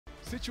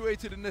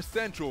Situated in the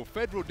central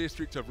federal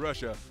district of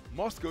Russia,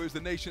 Moscow is the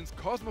nation's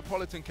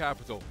cosmopolitan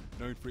capital,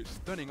 known for its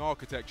stunning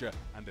architecture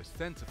and a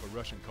center for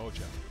Russian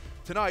culture.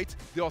 Tonight,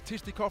 the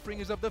artistic offering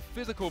is of the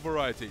physical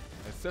variety,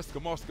 as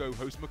CSKA Moscow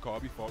hosts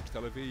Maccabi Fox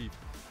Tel Aviv.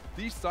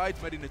 These sides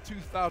met in the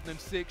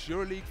 2006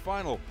 EuroLeague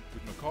final,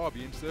 with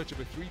Maccabi in search of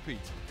a three-peat.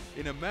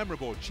 In a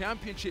memorable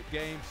championship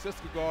game,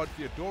 CSKA guard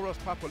Theodoros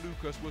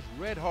Papaloukas was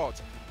red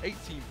hot,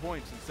 18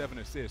 points and 7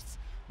 assists.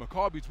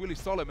 Maccabi's Willie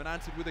Solomon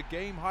answered with a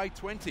game-high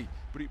 20,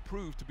 but it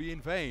proved to be in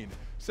vain.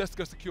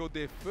 CSKA secured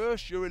their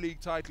first EuroLeague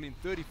title in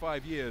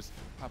 35 years,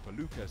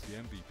 Papaloukas the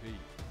MVP.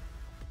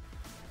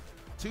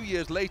 2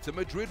 years later,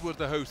 Madrid was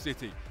the host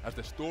city, as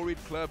the storied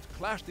clubs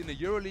clashed in the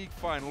EuroLeague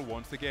final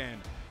once again.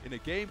 In a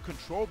game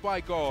controlled by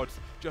guards,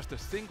 just a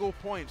single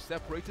point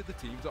separated the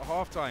teams at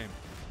halftime.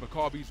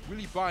 Maccabi's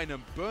Willie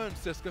Bynum burned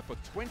CSKA for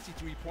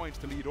 23 points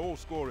to lead all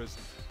scorers,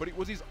 but it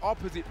was his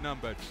opposite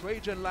number,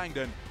 Trajan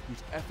Langdon,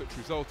 whose efforts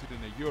resulted in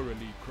a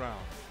EuroLeague crown.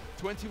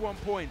 21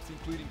 points,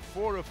 including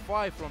 4 of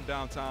 5 from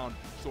downtown,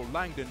 saw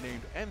Langdon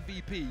named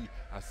MVP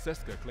as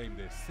CSKA claimed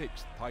their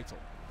 6th title.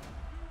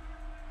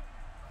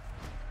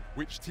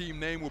 Which team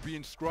name will be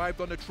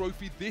inscribed on the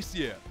trophy this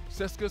year?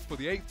 CSKA's for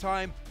the 8th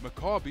time,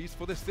 Maccabi's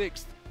for the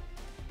 6th.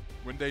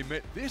 When they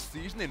met this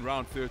season in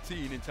round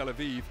 13 in Tel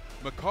Aviv,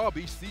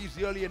 Maccabi seized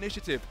the early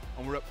initiative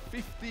and were up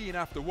 15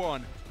 after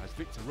 1 as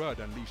Victor Rudd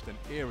unleashed an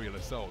aerial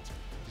assault.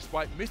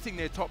 Despite missing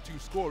their top 2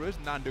 scorers,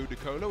 Nando De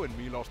Colo and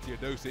Milos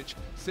Teodosic,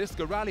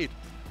 CSKA rallied.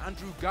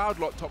 Andrew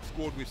Gaudlot top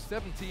scored with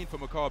 17 for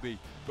Maccabi,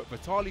 but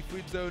Vitaly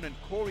Fridzone and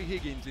Corey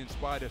Higgins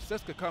inspired a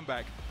CSKA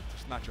comeback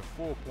to snatch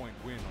a 4-point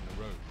win on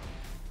the road.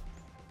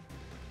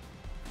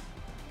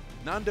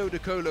 Nando De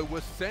Colo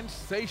was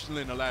sensational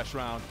in the last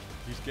round.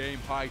 His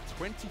game-high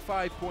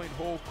 25-point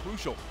haul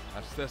crucial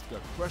as CSKA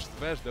crushed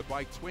Zvezda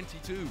by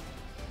 22.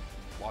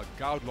 While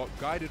Gaudlot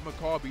guided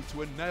Maccabi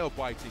to a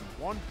nail-biting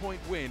 1-point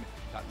win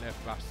that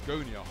left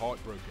Baskonia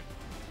heartbroken.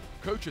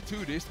 Coach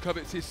Atudis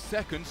covets his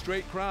 2nd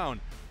straight crown.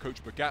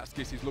 Coach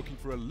Bagatskis is looking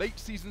for a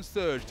late-season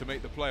surge to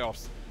make the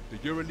playoffs. The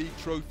EuroLeague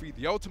trophy,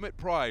 the ultimate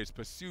prize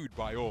pursued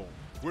by all.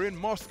 We're in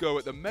Moscow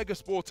at the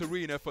Megasport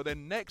Arena for the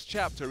next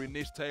chapter in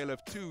this tale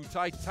of 2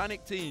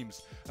 titanic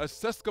teams as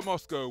CSKA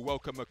Moscow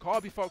welcome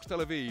Maccabi Fox Tel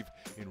Aviv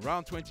in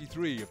round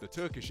 23 of the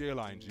Turkish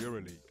Airlines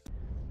EuroLeague.